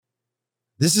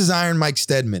This is Iron Mike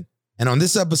Stedman, and on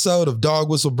this episode of Dog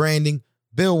Whistle Branding,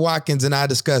 Bill Watkins and I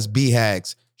discuss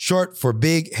BHAGs, short for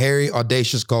Big, Hairy,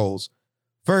 Audacious Goals.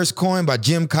 First coined by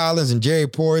Jim Collins and Jerry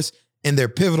Porras in their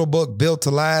pivotal book, Built to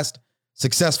Last,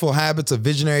 Successful Habits of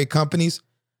Visionary Companies,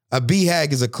 a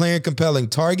BHAG is a clear and compelling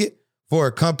target for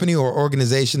a company or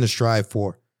organization to strive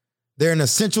for. They're an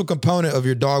essential component of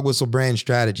your dog whistle brand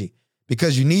strategy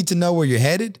because you need to know where you're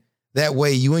headed. That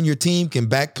way you and your team can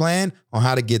back plan on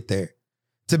how to get there.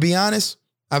 To be honest,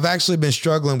 I've actually been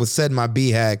struggling with setting my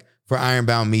BHAG for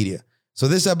Ironbound Media. So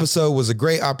this episode was a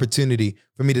great opportunity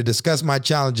for me to discuss my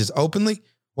challenges openly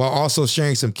while also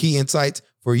sharing some key insights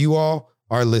for you all,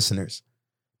 our listeners.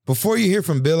 Before you hear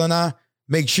from Bill and I,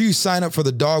 make sure you sign up for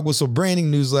the Dog Whistle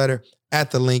Branding newsletter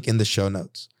at the link in the show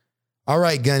notes. All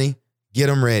right, Gunny, get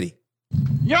them ready.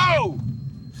 Yo,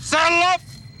 saddle up,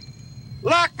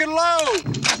 lock and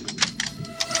load.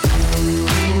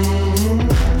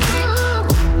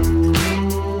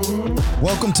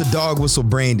 Welcome to Dog Whistle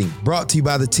Branding, brought to you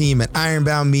by the team at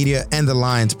Ironbound Media and the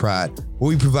Lion's Pride, where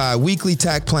we provide weekly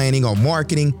TAC planning on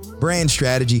marketing, brand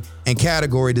strategy, and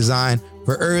category design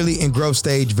for early and growth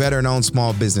stage veteran-owned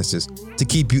small businesses to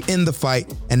keep you in the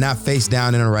fight and not face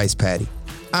down in a rice paddy.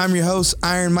 I'm your host,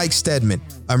 Iron Mike Stedman,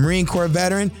 a Marine Corps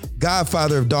veteran,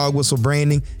 godfather of Dog Whistle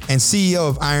Branding, and CEO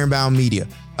of Ironbound Media,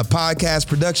 a podcast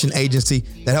production agency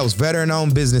that helps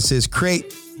veteran-owned businesses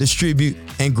create, distribute,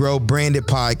 and grow branded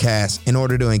podcasts in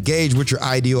order to engage with your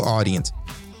ideal audience.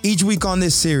 Each week on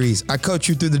this series, I coach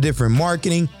you through the different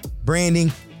marketing,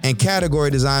 branding, and category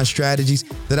design strategies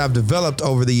that I've developed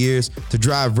over the years to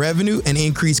drive revenue and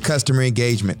increase customer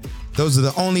engagement. Those are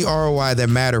the only ROI that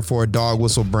matter for a dog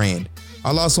whistle brand.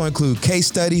 I'll also include case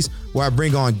studies where I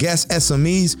bring on guest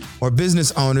SMEs or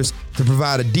business owners to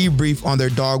provide a debrief on their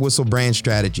dog whistle brand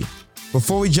strategy.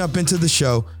 Before we jump into the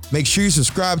show, make sure you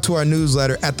subscribe to our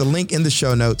newsletter at the link in the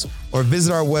show notes or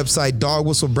visit our website,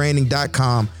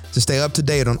 dogwhistlebranding.com, to stay up to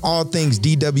date on all things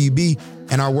DWB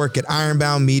and our work at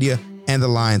Ironbound Media and the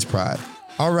Lion's Pride.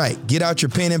 All right, get out your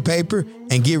pen and paper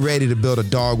and get ready to build a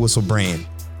dog whistle brand.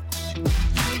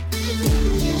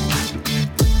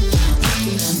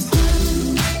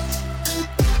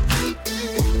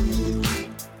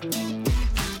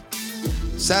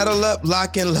 Saddle up,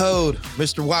 lock and load.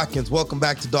 Mr. Watkins, welcome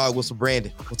back to Dog Whistle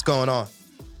Branding. What's going on?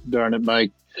 Darn it,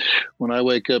 Mike. When I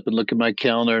wake up and look at my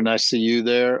calendar and I see you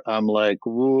there, I'm like,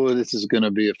 whoa, this is going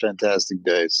to be a fantastic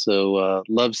day. So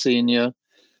love seeing you.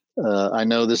 I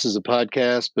know this is a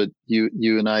podcast, but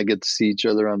you and I get to see each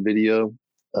other on video.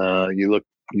 You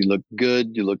look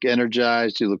good. You look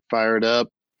energized. You look fired up.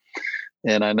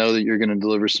 And I know that you're going to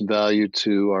deliver some value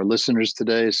to our listeners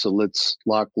today. So let's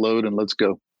lock, load, and let's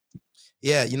go.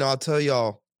 Yeah, I'll tell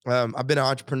y'all, I've been an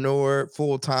entrepreneur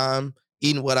full-time,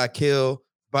 eating what I kill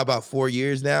by about 4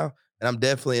 years now. And I'm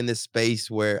definitely in this space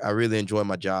where I really enjoy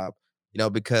my job,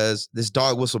 because this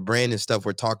dog whistle branding stuff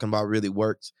we're talking about really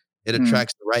works. It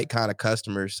attracts the right kind of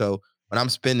customers. So when I'm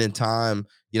spending time,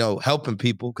 helping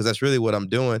people, because that's really what I'm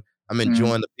doing, I'm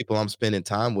enjoying the people I'm spending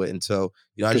time with. And so,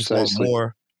 I just want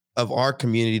more of our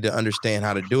community to understand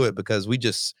how to do it, because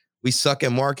we suck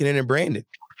at marketing and branding,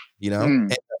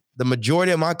 And the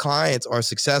majority of my clients are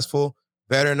successful,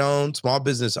 veteran-owned, small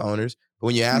business owners. But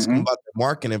when you ask them about their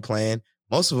marketing plan,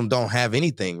 most of them don't have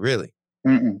anything, really.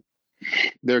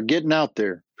 They're getting out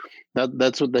there.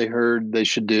 That's what they heard they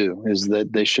should do, is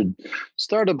that they should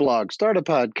start a blog, start a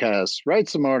podcast, write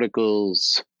some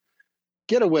articles,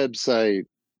 get a website,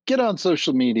 get on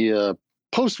social media,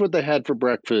 post what they had for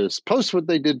breakfast, post what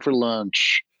they did for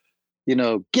lunch,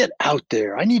 get out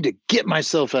there. I need to get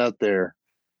myself out there.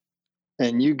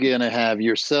 And you're going to have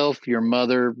yourself, your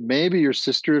mother, maybe your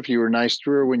sister, if you were nice to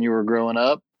her when you were growing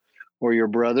up, or your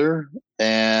brother,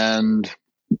 and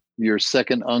your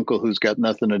second uncle who's got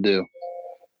nothing to do.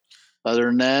 Other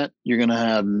than that, you're going to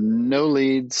have no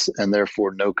leads and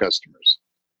therefore no customers.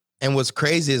 And what's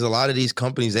crazy is a lot of these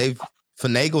companies, they've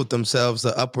finagled themselves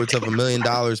to upwards of $1 million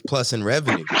plus in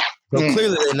revenue. So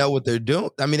clearly they know what they're doing.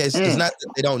 I mean, it's not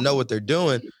that they don't know what they're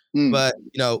doing. But,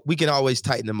 we can always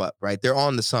tighten them up, right? They're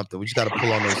on to something. We just got to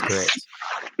pull on those threads.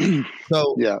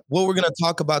 So what we're going to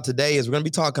talk about today is we're going to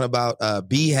be talking about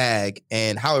BHAG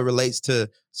and how it relates to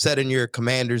setting your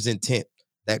commander's intent,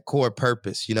 that core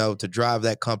purpose, to drive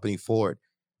that company forward.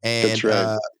 And that's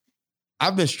right.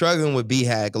 I've been struggling with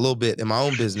BHAG a little bit in my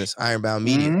own business, Ironbound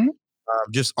Media,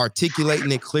 just articulating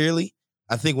it clearly.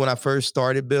 I think when I first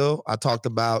started, Bill, I talked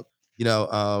about,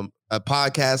 a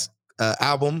podcast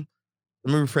album.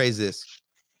 Let me rephrase this.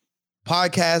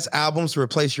 Podcast albums to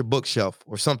replace your bookshelf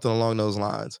or something along those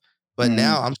lines. But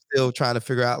now I'm still trying to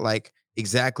figure out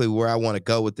exactly where I want to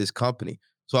go with this company.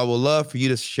 So I would love for you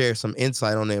to share some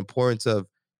insight on the importance of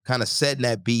kind of setting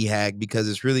that BHAG, because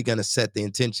it's really going to set the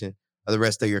intention of the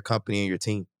rest of your company and your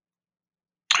team.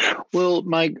 Well,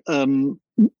 Mike,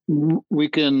 we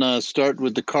can start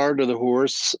with the cart or the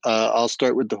horse. I'll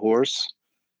start with the horse.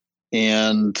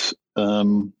 And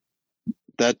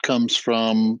that comes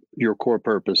from your core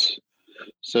purpose.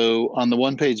 So on the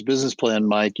one-page business plan,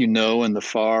 Mike, in the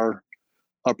far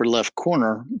upper left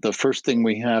corner, the first thing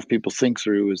we have people think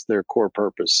through is their core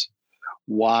purpose.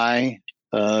 Why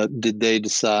did they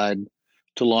decide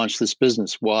to launch this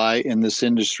business? Why in this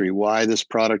industry? Why this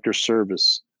product or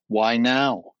service? Why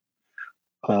now?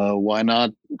 Why not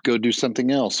go do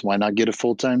something else? Why not get a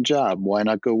full-time job? Why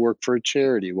not go work for a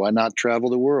charity? Why not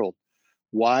travel the world?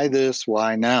 Why this?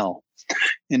 Why now?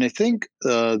 And I think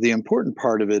the important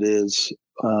part of it is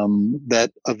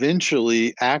that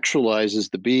eventually actualizes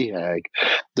the BHAG.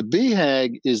 The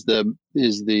BHAG is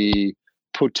the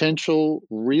potential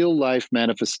real life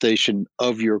manifestation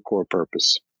of your core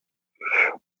purpose.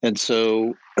 And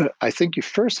so I think you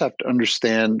first have to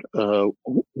understand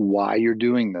why you're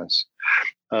doing this.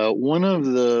 One of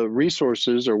the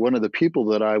resources, or one of the people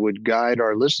that I would guide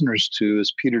our listeners to,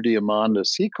 is Peter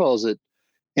Diamandis. He calls it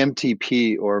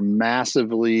MTP, or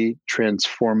massively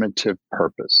transformative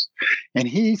purpose. And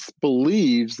he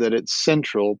believes that it's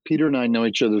central. Peter and I know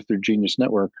each other through Genius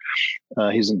Network.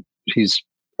 He's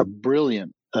a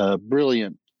brilliant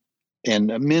and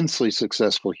immensely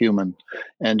successful human,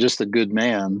 and just a good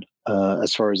man,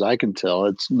 as far as I can tell.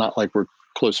 It's not like we're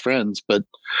close friends, but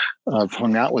I've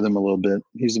hung out with him a little bit.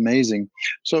 He's amazing.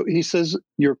 So he says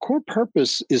your core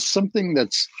purpose is something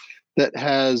that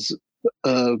has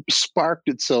sparked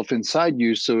itself inside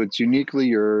you, so it's uniquely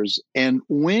yours. And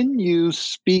when you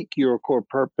speak your core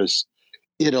purpose,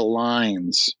 it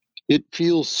aligns. It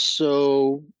feels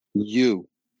so you,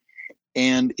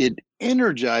 and it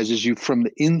energizes you from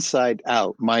the inside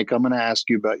out. Mike, I'm going to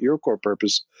ask you about your core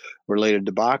purpose related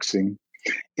to boxing,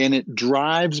 and it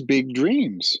drives big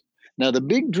dreams. Now, the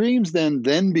big dreams then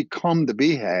become the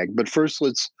BHAG. But first,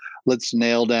 let's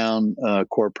nail down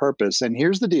core purpose. And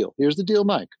here's the deal.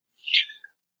 Mike.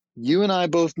 You and I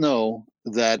both know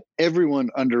that everyone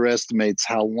underestimates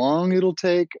how long it'll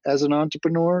take as an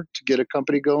entrepreneur to get a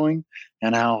company going,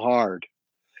 and how hard.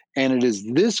 And it is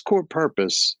this core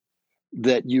purpose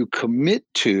that you commit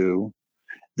to,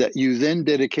 that you then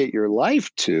dedicate your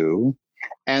life to,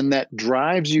 and that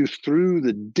drives you through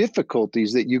the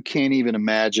difficulties that you can't even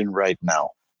imagine right now.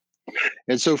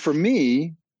 And so for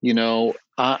me,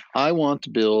 I want to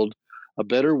build a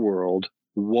better world,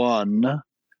 one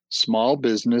small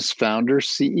business founder,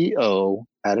 CEO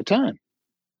at a time.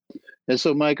 And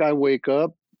so, Mike, I wake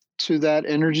up to that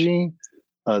energy,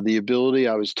 the ability.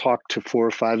 I was talked to 4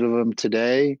 or 5 of them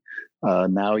today,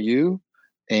 now you,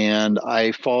 and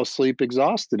I fall asleep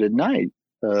exhausted at night.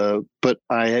 But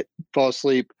I fall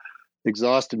asleep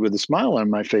exhausted with a smile on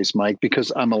my face, Mike,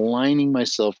 because I'm aligning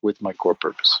myself with my core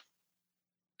purpose.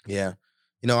 Yeah.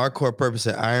 Our core purpose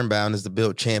at Ironbound is to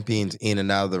build champions in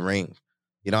and out of the ring.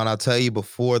 And I'll tell you,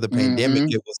 before the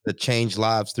pandemic, it was to change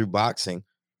lives through boxing.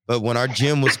 But when our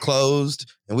gym was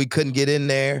closed and we couldn't get in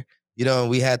there, and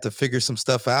we had to figure some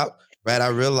stuff out, right? I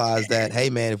realized that, hey,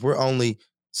 man, if we're only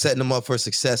setting them up for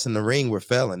success in the ring, we're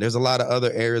failing. There's a lot of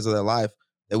other areas of their life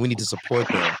that we need to support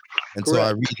them. And so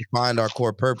I redefined our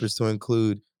core purpose to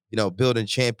include, building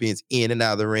champions in and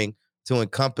out of the ring, to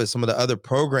encompass some of the other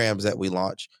programs that we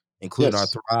launch, including our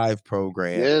Thrive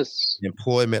program,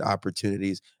 employment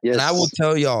opportunities. And I will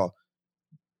tell y'all,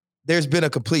 there's been a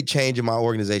complete change in my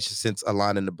organization since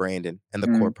aligning the branding and the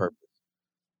core purpose.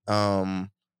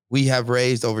 We have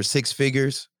raised over 6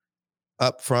 figures,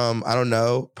 up from, I don't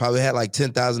know, probably had like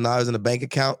 $10,000 in the bank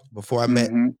account before I met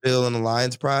Bill and the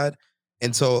Lions Pride.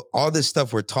 And so all this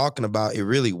stuff we're talking about, it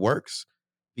really works,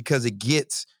 because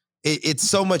it's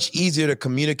so much easier to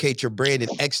communicate your branding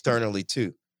externally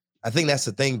too. I think that's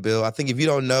the thing, Bill. I think if you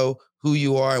don't know who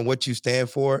you are and what you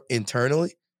stand for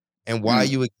internally and why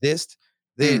you exist,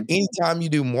 then anytime you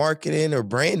do marketing or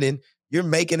branding, you're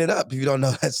making it up if you don't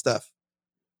know that stuff.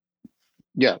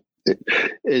 Yeah.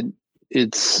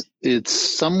 It's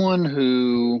someone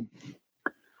who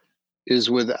is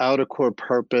without a core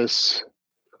purpose,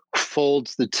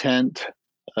 folds the tent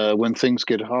when things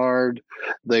get hard.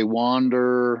 They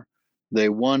wander, they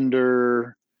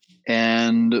wonder,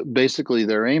 and basically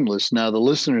they're aimless. Now, the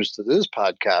listeners to this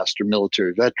podcast are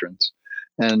military veterans,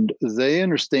 and they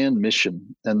understand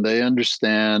mission, and they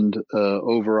understand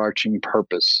overarching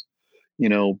purpose.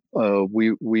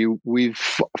 We've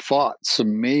fought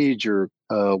some major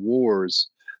wars.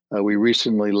 We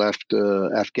recently left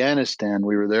Afghanistan.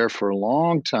 We were there for a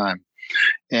long time.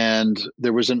 And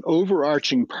there was an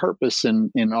overarching purpose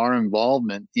in our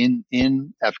involvement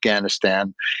in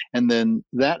Afghanistan. And then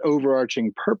that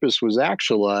overarching purpose was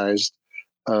actualized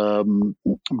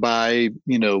by,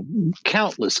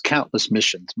 countless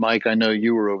missions. Mike, I know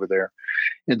you were over there.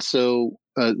 And so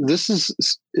this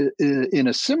is in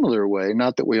a similar way,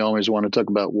 not that we always want to talk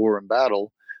about war and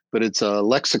battle, but it's a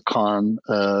lexicon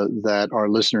that our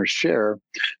listeners share,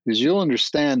 because you'll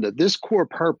understand that this core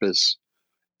purpose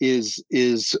is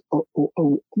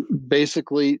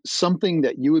basically something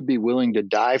that you would be willing to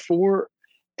die for,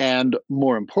 and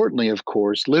more importantly, of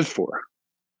course, live for.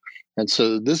 And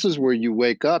so this is where you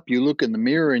wake up, you look in the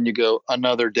mirror and you go,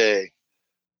 another day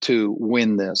to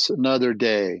win this, another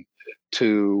day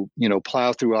to,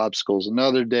 plow through obstacles,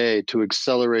 another day to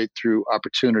accelerate through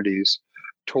opportunities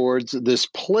towards this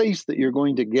place that you're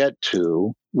going to get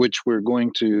to, which we're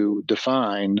going to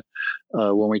define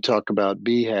when we talk about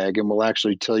BHAG, and we'll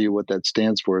actually tell you what that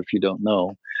stands for if you don't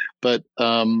know. But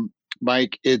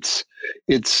Mike, it's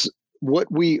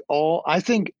what we all, I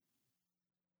think,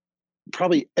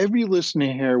 probably every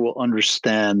listener here will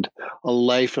understand a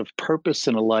life of purpose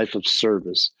and a life of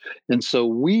service. And so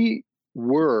we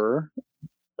were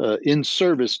in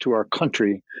service to our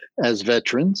country as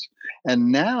veterans.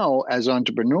 And now as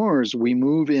entrepreneurs, we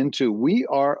move into, we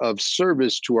are of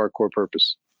service to our core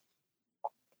purpose.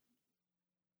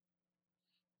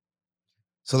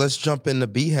 So let's jump into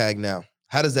BHAG now.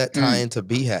 How does that tie into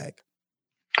BHAG?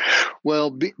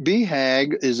 Well,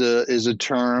 BHAG is a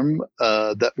term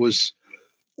that was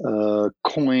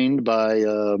coined by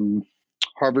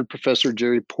Harvard professor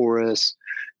Jerry Porras.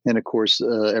 And of course,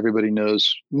 everybody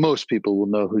knows, most people will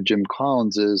know who Jim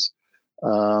Collins is.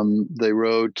 They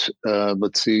wrote,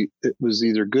 let's see, it was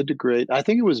either Good to Great. I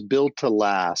think it was Built to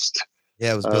Last.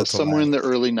 Yeah, it was Built to somewhere Last. in the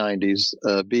early 90s,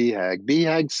 BHAG.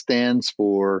 BHAG stands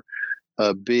for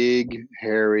a big,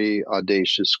 hairy,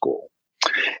 audacious goal.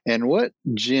 And what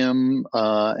Jim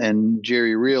and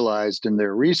Jerry realized in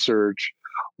their research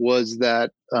was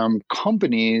that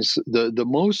companies, the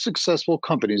most successful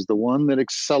companies, the one that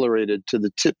accelerated to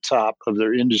the tip top of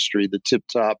their industry, the tip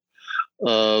top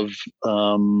of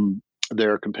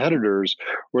their competitors,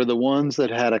 were the ones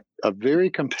that had a very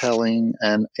compelling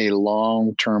and a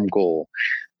long-term goal.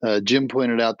 Jim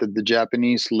pointed out that the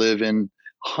Japanese live in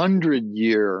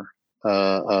 100-year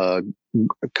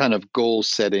kind of goal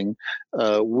setting.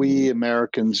 We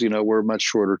Americans, we're much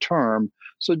shorter term.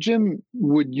 So Jim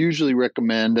would usually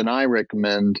recommend, and I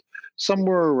recommend,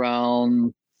 somewhere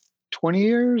around 20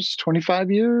 years, 25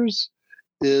 years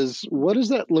is, what does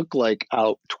that look like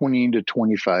out 20 to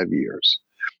 25 years?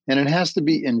 And it has to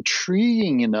be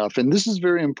intriguing enough. And this is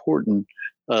very important,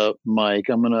 Mike.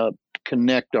 I'm going to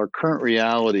connect our current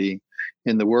reality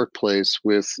in the workplace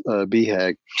with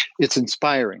BHAG. It's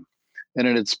inspiring. And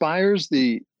it inspires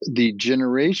the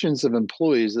generations of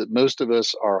employees that most of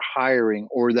us are hiring,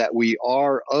 or that we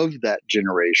are of that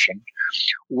generation,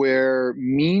 where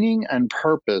meaning and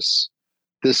purpose,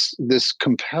 this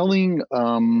compelling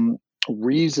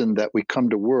reason that we come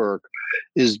to work,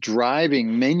 is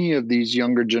driving many of these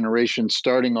younger generations,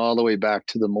 starting all the way back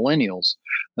to the millennials.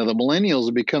 Now, the millennials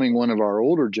are becoming one of our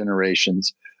older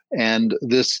generations, and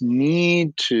this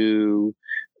need to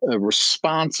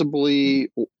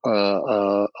responsibly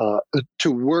to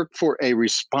work for a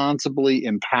responsibly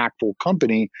impactful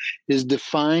company is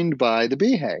defined by the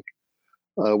BHAG.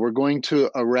 We're going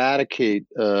to eradicate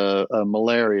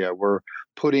malaria. We're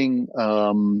putting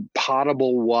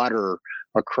potable water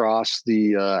across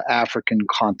the African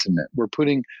continent. We're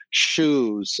putting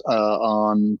shoes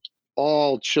on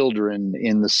all children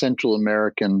in the Central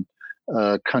American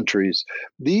countries.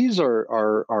 These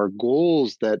are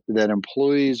goals that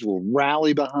employees will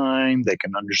rally behind. They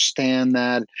can understand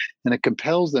that, and it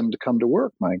compels them to come to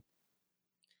work, Mike.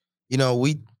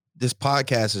 This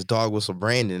podcast is Dog Whistle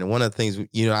Branding, and one of the things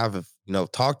I've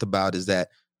talked about is that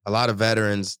a lot of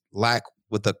veterans lack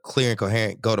with a clear and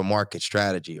coherent go-to-market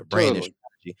strategy or branding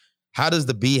strategy. How does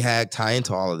the BHAG tie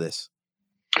into all of this?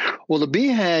 Well, the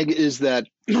BHAG is that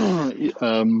you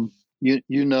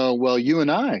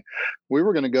and I, we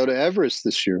were going to go to Everest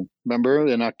this year. Remember,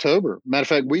 in October. Matter of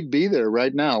fact, we'd be there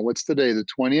right now. What's today? The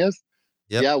 20th.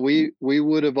 Yep. Yeah, we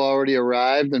would have already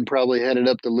arrived and probably headed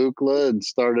up to Lukla and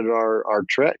started our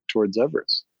trek towards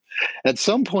Everest. At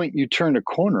some point, you turn a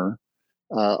corner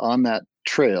on that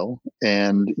trail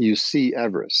and you see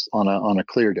Everest on a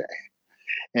clear day,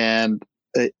 and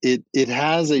it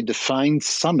has a defined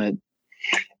summit.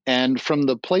 And from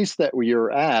the place that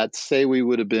you're at, say we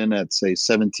would have been at, say,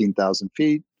 17,000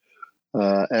 feet.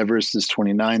 Everest is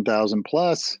 29,000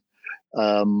 plus.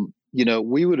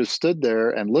 we would have stood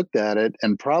there and looked at it,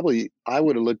 and probably I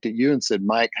would have looked at you and said,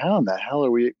 Mike, how in the hell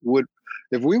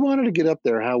if we wanted to get up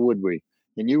there, how would we?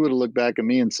 And you would have looked back at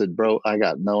me and said, bro, I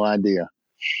got no idea.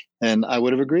 And I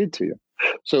would have agreed to you.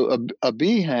 So a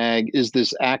BHAG is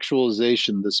this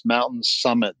actualization, this mountain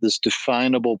summit, this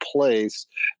definable place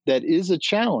that is a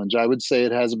challenge. I would say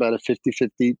it has about a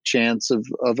 50-50 chance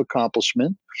of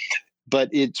accomplishment, but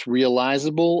it's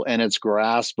realizable and it's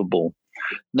graspable.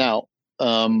 Now,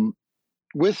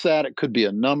 with that, it could be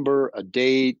a number, a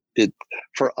date.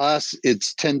 For us,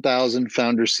 it's 10,000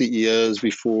 founder CEOs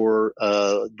before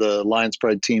the Lions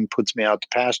Pride team puts me out to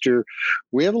pasture.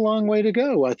 We have a long way to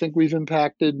go. I think we've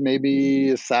impacted maybe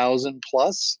 1,000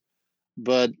 plus,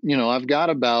 but I've got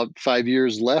about 5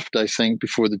 years left, I think,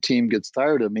 before the team gets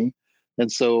tired of me.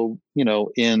 And so,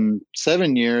 in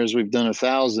 7 years, we've done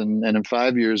 1,000, and in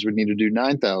 5 years, we need to do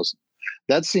 9,000.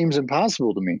 That seems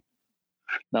impossible to me.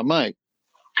 Now, Mike,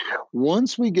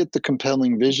 once we get the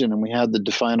compelling vision and we have the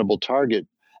definable target,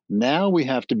 now we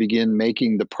have to begin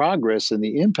making the progress and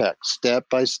the impact step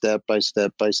by step by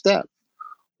step by step.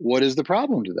 What is the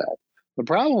problem to that? The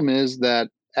problem is that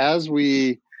as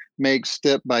we make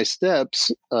step by steps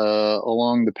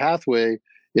along the pathway,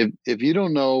 if you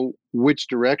don't know which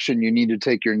direction you need to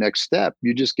take your next step,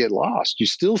 you just get lost. You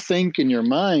still think in your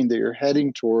mind that you're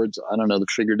heading towards, I don't know, the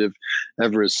figurative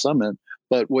Everest summit.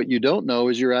 But what you don't know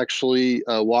is you're actually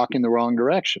walking the wrong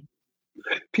direction.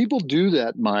 People do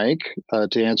that, Mike,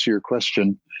 to answer your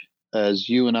question, as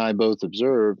you and I both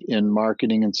observe in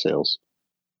marketing and sales.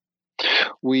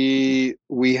 We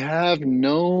have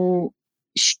no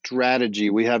strategy.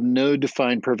 We have no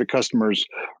defined perfect customers.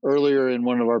 Earlier in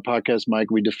one of our podcasts,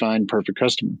 Mike, we defined perfect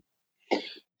customer.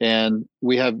 And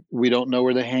we don't know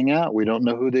where they hang out. We don't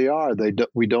know who they are.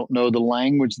 We don't know the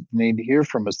language that they need to hear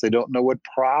from us. They don't know what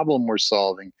problem we're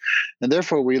solving. And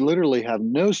therefore, we literally have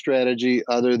no strategy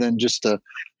other than just to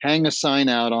hang a sign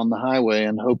out on the highway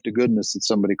and hope to goodness that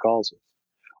somebody calls us.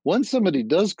 Once somebody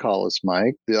does call us,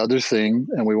 Mike, the other thing,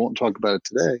 and we won't talk about it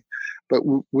today, but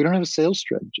we don't have a sales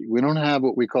strategy. We don't have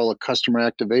what we call a customer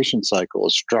activation cycle,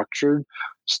 a structured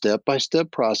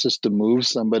step-by-step process to move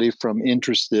somebody from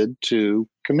interested to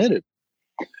committed.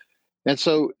 And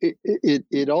so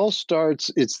it all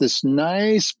starts, it's this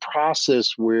nice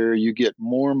process where you get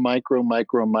more micro,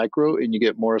 and you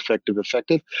get more effective.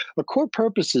 A core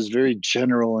purpose is very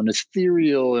general and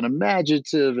ethereal and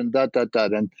imaginative and ...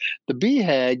 And the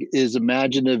BHAG is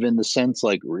imaginative in the sense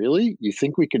like, really? You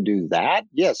think we can do that?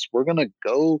 Yes, we're going to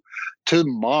go to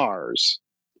Mars.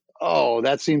 Oh,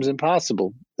 that seems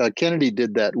impossible. Kennedy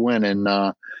did that when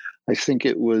I think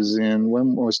it was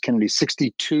when was Kennedy?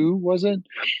 62, was it?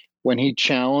 When he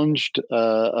challenged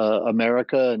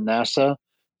America and NASA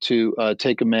to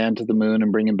take a man to the moon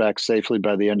and bring him back safely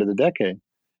by the end of the decade.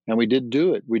 And we did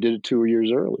do it. We did it 2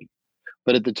 years early.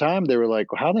 But at the time, they were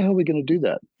like, well, how the hell are we going to do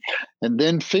that? And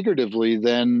then figuratively,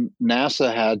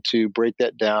 NASA had to break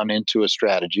that down into a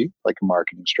strategy, like a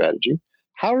marketing strategy.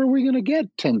 How are we going to get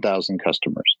 10,000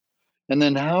 customers? And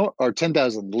then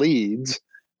 10,000 leads?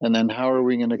 And then how are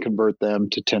we going to convert them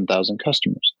to 10,000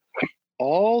 customers?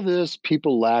 All this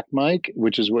people lack, Mike,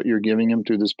 which is what you're giving them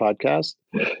through this podcast,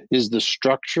 is the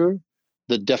structure,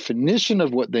 the definition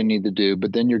of what they need to do,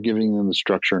 but then you're giving them the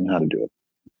structure and how to do it.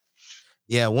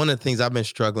 Yeah, one of the things I've been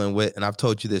struggling with, and I've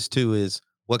told you this too, is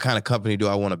what kind of company do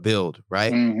I want to build,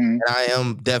 right? Mm-hmm. And I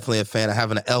am definitely a fan of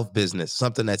having an elf business,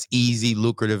 something that's easy,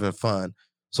 lucrative, and fun.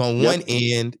 So on one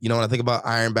end, when I think about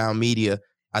Ironbound Media,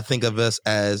 I think of us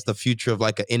as the future of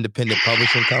like an independent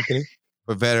publishing company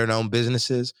for veteran-owned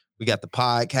businesses. We got the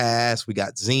podcast, we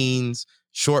got zines,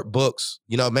 short books.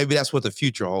 Maybe that's what the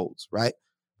future holds, right?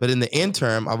 But in the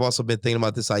interim, I've also been thinking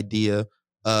about this idea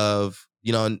of,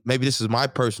 and maybe this is my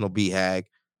personal BHAG,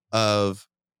 of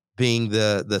being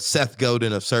the Seth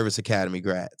Godin of Service Academy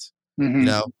grads. Mm-hmm.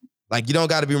 Like you don't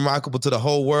got to be remarkable to the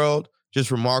whole world,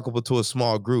 just remarkable to a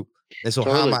small group. And so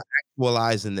How am I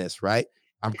actualizing this, right?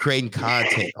 I'm creating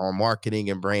content on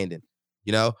marketing and branding.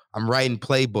 I'm writing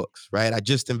playbooks, right? I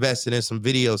just invested in some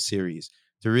video series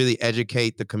to really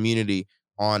educate the community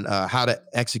on how to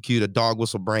execute a dog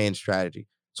whistle brand strategy.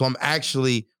 So I'm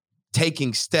actually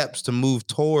taking steps to move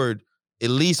toward at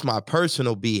least my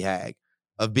personal BHAG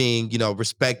of being,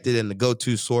 respected and the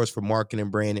go-to source for marketing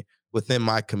and branding within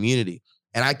my community.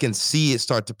 And I can see it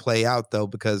start to play out though,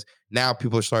 because now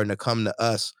people are starting to come to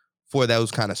us for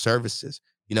those kind of services.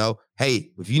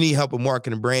 Hey, if you need help with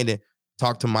marketing and branding,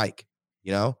 talk to Mike.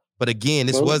 But again,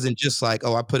 this wasn't just like,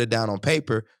 oh, I put it down on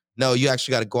paper. No, you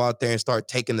actually got to go out there and start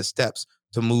taking the steps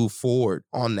to move forward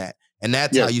on that. And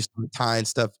that's how you start tying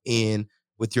stuff in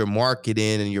with your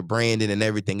marketing and your branding and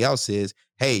everything else is,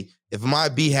 hey, If my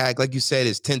BHAG, like you said,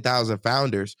 is 10,000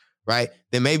 founders, right?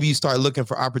 Then maybe you start looking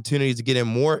for opportunities to get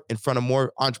in front of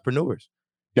more entrepreneurs.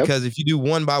 Yep. Because if you do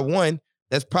one by one,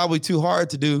 that's probably too hard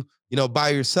to do, by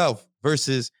yourself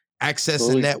versus accessing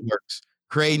Totally. networks,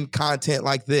 creating content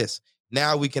like this.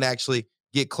 Now we can actually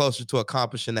get closer to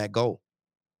accomplishing that goal.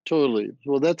 Totally.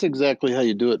 Well, that's exactly how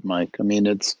you do it, Mike. I mean,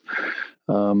 it's,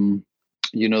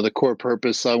 the core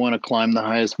purpose. I want to climb the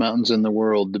highest mountains in the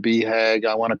world. The BHAG,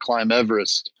 I want to climb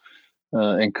Everest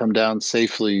and come down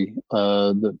safely.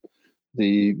 The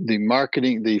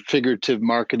marketing, the figurative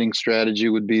marketing strategy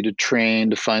would be to train,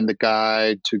 to find the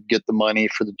guide, to get the money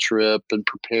for the trip and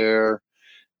prepare.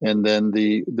 And then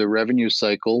the revenue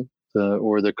cycle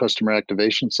or the customer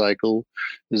activation cycle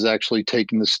is actually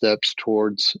taking the steps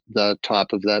towards the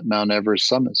top of that Mount Everest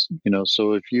summit.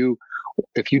 So if you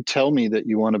tell me that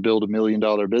you want to build $1 million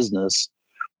business,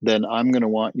 then I'm going to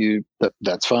want you,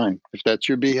 that's fine. If that's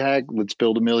your BHAG, let's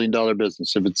build $1 million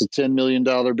business. If it's a $10 million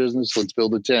business, let's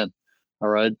build a 10. All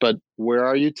right. But where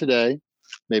are you today?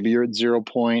 Maybe you're at 0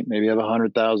 point, maybe you have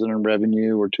 100,000 in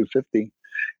revenue or 250.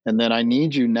 And then I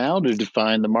need you now to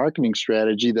define the marketing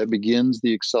strategy that begins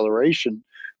the acceleration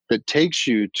that takes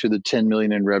you to the 10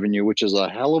 million in revenue, which is a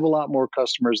hell of a lot more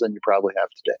customers than you probably have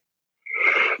today.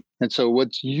 And so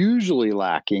what's usually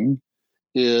lacking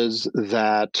is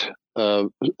that,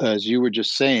 as you were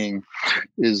just saying,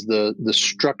 is the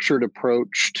structured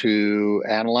approach to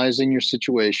analyzing your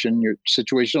situation, your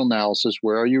situational analysis.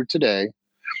 Where are you today?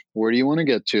 Where do you want to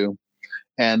get to?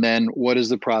 And then what is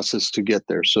the process to get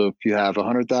there? So if you have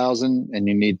 100,000 and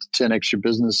you need to 10x your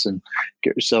business and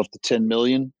get yourself to 10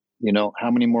 million,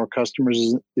 how many more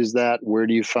customers is that? Where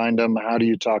do you find them? How do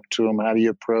you talk to them? How do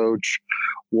you approach?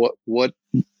 What,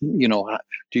 do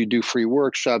you do free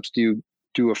workshops? Do you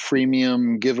do a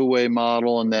freemium giveaway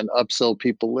model and then upsell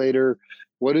people later?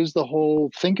 What is the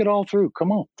whole, think it all through.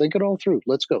 Come on, think it all through.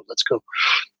 Let's go.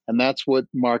 And that's what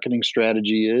marketing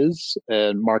strategy is,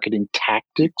 and marketing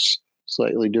tactics,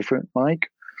 slightly different, Mike.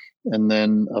 And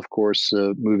then, of course,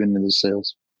 move into the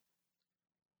sales.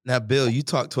 Now, Bill, you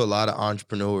talk to a lot of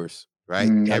entrepreneurs, right?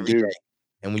 Every day.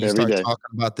 And when you start talking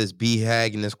about this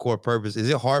BHAG and this core purpose, is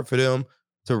it hard for them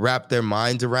to wrap their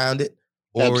minds around it?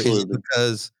 Or Absolutely. Is it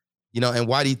because, and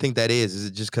why do you think that is? Is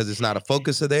it just because it's not a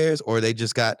focus of theirs, or they're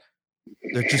just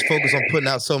focused on putting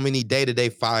out so many day-to-day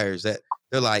fires that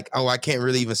they're like, oh, I can't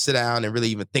really even sit down and really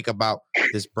even think about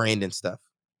this branding stuff?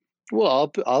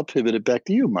 Well, I'll pivot it back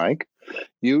to you, Mike.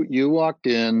 You walked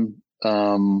in.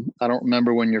 I don't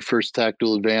remember when your first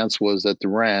Tactical Advance was at the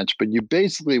ranch, but you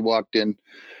basically walked in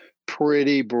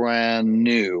pretty brand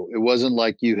new. It wasn't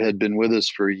like you had been with us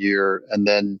for a year and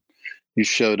then you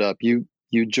showed up. You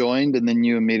joined and then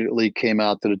you immediately came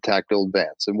out to the Tactical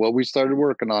Advance. And what we started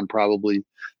working on probably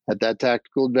at that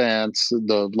Tactical Advance,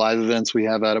 the live events we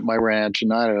have out at my ranch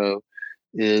in Idaho,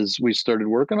 is we started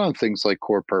working on things like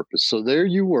core purpose. So there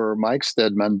you were, Mike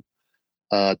Stedman,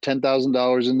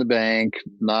 $10,000 in the bank,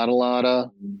 not a lot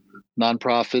of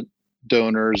nonprofit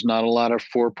donors, not a lot of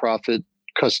for-profit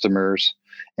customers.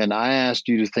 And I asked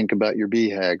you to think about your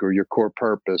BHAG or your core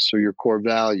purpose or your core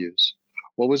values.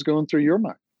 What was going through your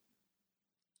mind?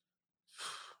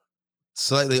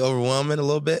 Slightly overwhelming a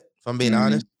little bit, if I'm being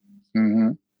honest.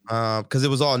 Because it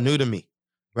was all new to me,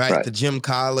 right? The Jim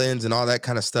Collins and all that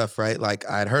kind of stuff, right? Like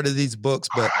I'd heard of these books,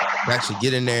 but to actually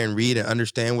get in there and read and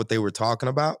understand what they were talking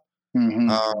about.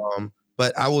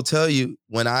 But I will tell you,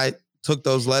 when I took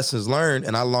those lessons learned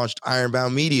and I launched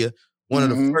Ironbound Media, one of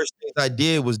the first things I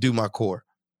did was do my core.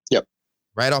 Yep.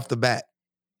 Right off the bat.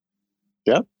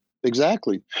 Yep.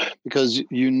 Exactly. Because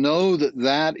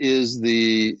that is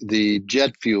the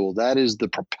jet fuel. That is the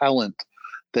propellant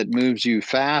that moves you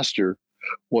faster.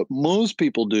 What most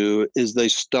people do is they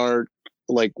start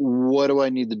like, what do I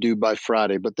need to do by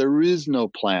Friday? But there is no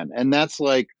plan. And that's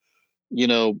like,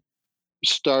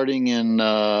 starting in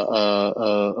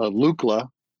Lukla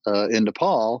in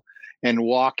Nepal and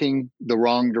walking the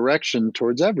wrong direction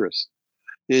towards Everest.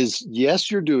 Is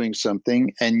yes, you're doing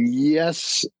something, and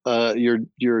yes,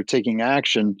 you're taking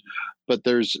action, but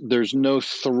there's no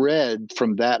thread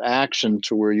from that action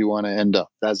to where you want to end up.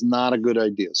 That's not a good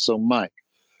idea. So, Mike,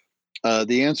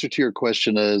 the answer to your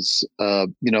question is,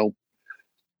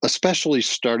 especially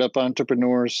startup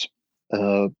entrepreneurs,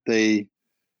 they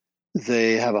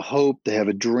have a hope, they have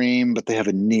a dream, but they have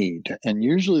a need, and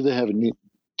usually they have a need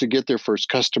to get their first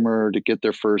customer, to get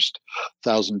their first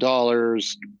 $1,000,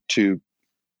 to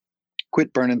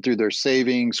quit burning through their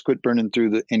savings, quit burning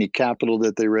through any capital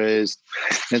that they raised.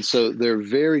 And so they're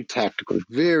very tactical,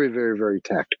 very, very, very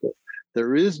tactical.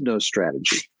 There is no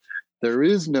strategy. There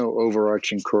is no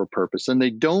overarching core purpose. And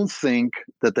they don't think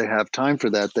that they have time for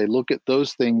that. They look at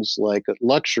those things like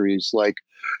luxuries, like,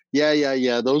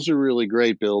 yeah, those are really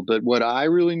great, Bill. But what I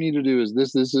really need to do is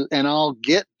this, and I'll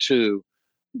get to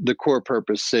the core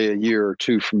purpose, say, a year or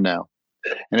two from now.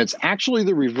 And it's actually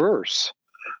the reverse.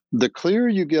 The clearer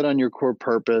you get on your core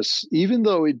purpose, even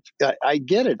though I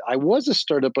get it. I was a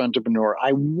startup entrepreneur.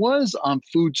 I was on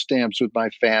food stamps with my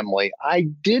family. I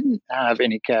didn't have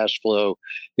any cash flow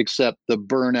except the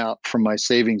burnout from my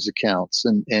savings accounts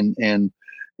and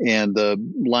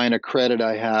the line of credit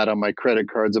I had on my credit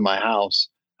cards in my house.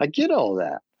 I get all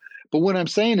that. But what I'm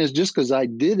saying is just because I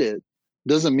did it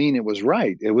doesn't mean it was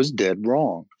right. It was dead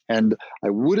wrong. And I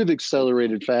would have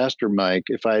accelerated faster, Mike,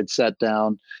 if I had sat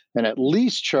down and at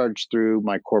least charged through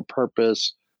my core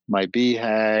purpose, my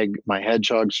BHAG, my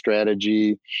hedgehog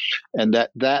strategy, and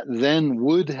that then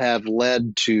would have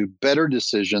led to better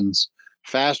decisions,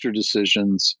 faster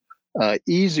decisions,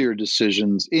 easier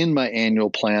decisions in my annual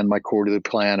plan, my quarterly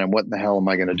plan, and what in the hell am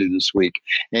I going to do this week?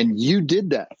 And you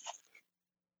did that.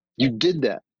 You did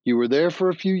that. You were there for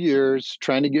a few years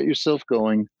trying to get yourself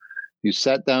going. You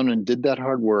sat down and did that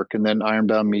hard work, and then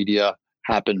Ironbound Media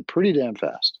happened pretty damn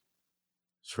fast.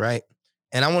 That's right.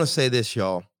 And I want to say this,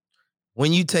 y'all.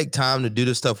 When you take time to do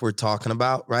the stuff we're talking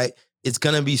about, right, it's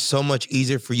going to be so much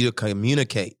easier for you to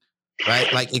communicate,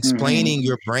 right? Like explaining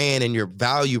your brand and your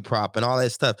value prop and all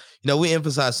that stuff. You know, we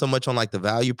emphasize so much on like the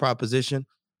value proposition,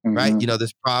 right? You know,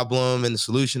 this problem and the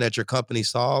solution that your company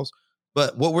solves.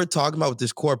 But what we're talking about with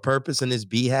this core purpose and this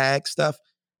BHAG stuff,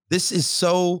 this is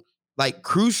so like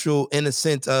crucial in the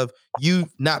sense of you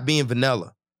not being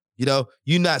vanilla, you know,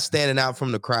 you not standing out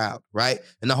from the crowd, right?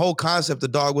 And the whole concept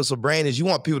of Dog Whistle Brand is you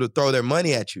want people to throw their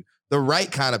money at you, the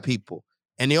right kind of people.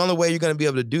 And the only way you're going to be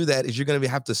able to do that is you're going to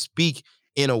have to speak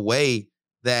in a way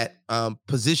that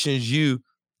positions you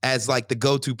as like the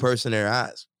go-to person in their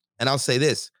eyes. And I'll say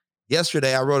this,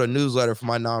 yesterday I wrote a newsletter for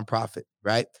my nonprofit,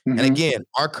 right? And again,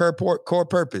 our core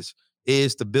purpose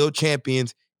is to build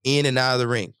champions in and out of the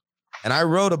ring. And I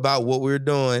wrote about what we're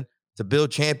doing to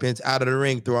build champions out of the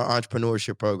ring through our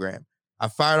entrepreneurship program. I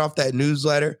fired off that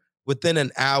newsletter. Within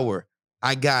an hour,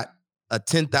 I got a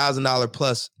 $10,000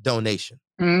 plus donation.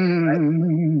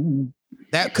 Right?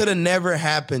 That could have never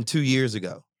happened 2 years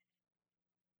ago,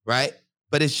 right?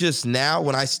 But it's just now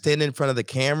when I stand in front of the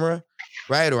camera,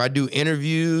 right, or I do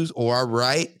interviews or I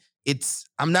write,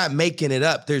 I'm not making it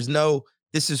up. This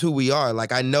is who we are.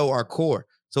 Like I know our core.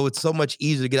 So it's so much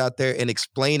easier to get out there and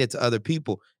explain it to other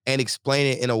people and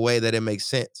explain it in a way that it makes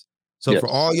sense. So for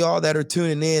all y'all that are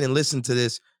tuning in and listen to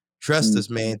this, trust us,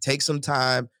 man. Take some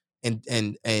time and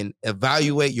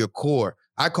evaluate your core.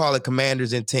 I call it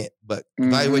commander's intent, but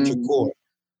evaluate your core.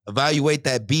 Evaluate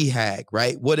that BHAG,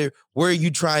 right? Where are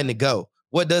you trying to go?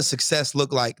 What does success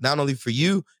look like, not only for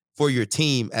you, for your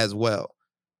team as well?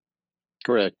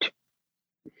 Correct.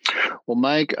 Well,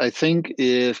 Mike, I think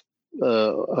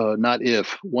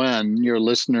when your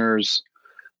listeners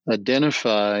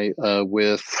identify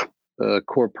with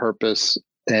core purpose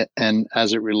and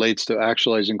as it relates to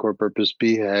actualizing core purpose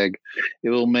BHAG, it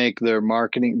will make their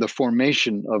marketing, the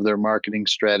formation of their marketing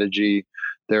strategy,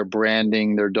 their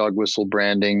branding, their dog whistle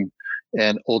branding,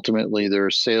 and ultimately their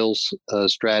sales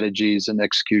strategies and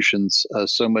executions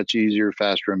so much easier,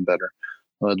 faster, and better.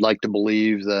 I'd like to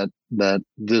believe that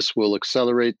this will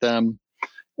accelerate them.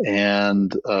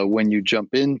 And when you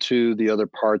jump into the other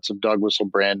parts of dog whistle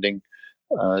branding,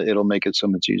 it'll make it so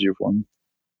much easier for them.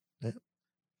 Yeah.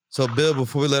 So, Bill,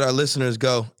 before we let our listeners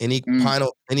go, any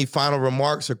final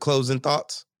remarks or closing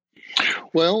thoughts?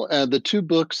 Well, the two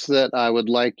books that I would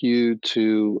like you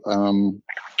to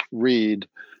read,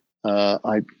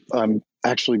 I'm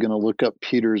actually going to look up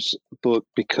Peter's book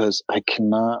because I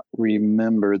cannot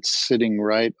remember. It's sitting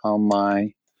right on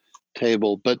my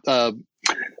table. But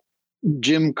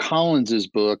Jim Collins's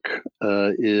book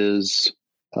is,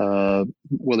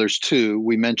 there's two.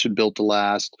 We mentioned Built to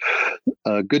Last.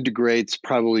 Good to Great's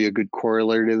probably a good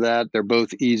corollary to that. They're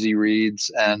both easy reads,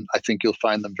 and I think you'll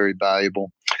find them very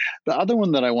valuable. The other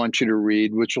one that I want you to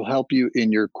read, which will help you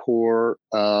in your core,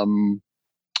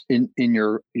 in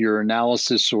your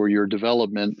analysis or your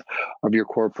development of your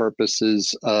core purpose,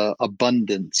 is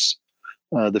Abundance.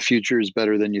 The Future is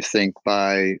Better Than You Think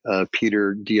by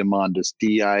Peter Diamandis,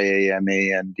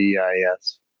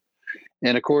 Diamandis.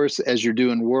 And of course, as you're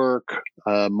doing work,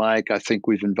 Mike, I think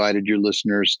we've invited your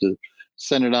listeners to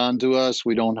send it on to us.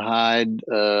 We don't hide.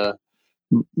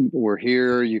 We're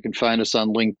here. You can find us on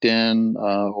LinkedIn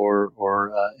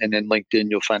and in LinkedIn,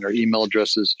 you'll find our email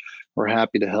addresses. We're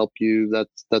happy to help you.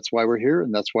 That's why we're here.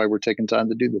 And that's why we're taking time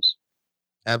to do this.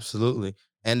 Absolutely.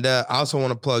 And I also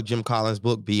want to plug Jim Collins'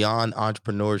 book, Beyond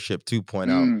Entrepreneurship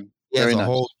 2.0. He has a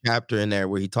whole chapter in there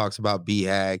where he talks about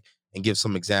BHAG and gives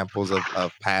some examples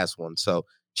of past ones. So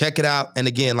check it out. And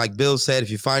again, like Bill said, if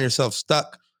you find yourself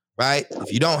stuck, right?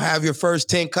 If you don't have your first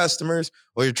 10 customers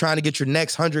or you're trying to get your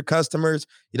next 100 customers,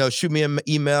 shoot me an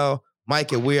email,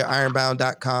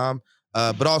 mike@weareironbound.com.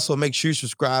 But also make sure you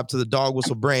subscribe to the Dog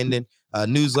Whistle Branding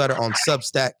newsletter on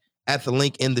Substack at the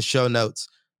link in the show notes.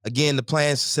 Again, the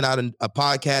plan is to send out a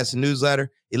podcast and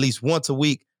newsletter at least once a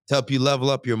week to help you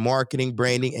level up your marketing,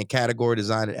 branding, and category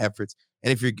design efforts.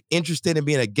 And if you're interested in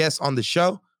being a guest on the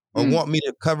show or want me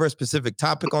to cover a specific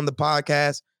topic on the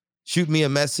podcast, shoot me a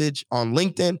message on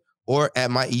LinkedIn or at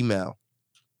my email.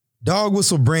 Dog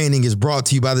Whistle Branding is brought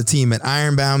to you by the team at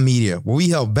Ironbound Media, where we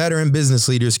help veteran business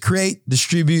leaders create,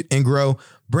 distribute, and grow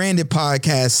branded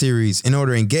podcast series in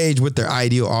order to engage with their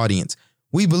ideal audience.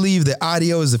 We believe that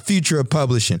audio is the future of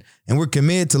publishing, and we're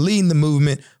committed to leading the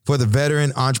movement for the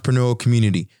veteran entrepreneurial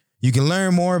community. You can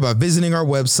learn more by visiting our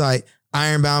website,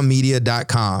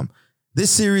 ironboundmedia.com.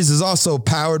 This series is also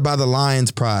powered by the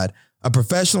Lions Pride, a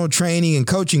professional training and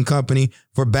coaching company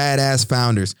for badass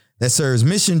founders that serves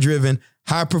mission-driven,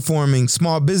 high-performing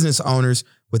small business owners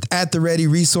with at-the-ready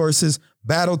resources,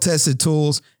 battle-tested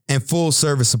tools, and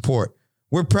full-service support.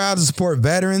 We're proud to support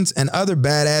veterans and other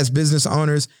badass business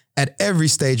owners at every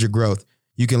stage of growth.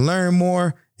 You can learn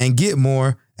more and get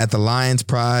more at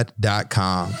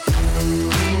thelionspride.com.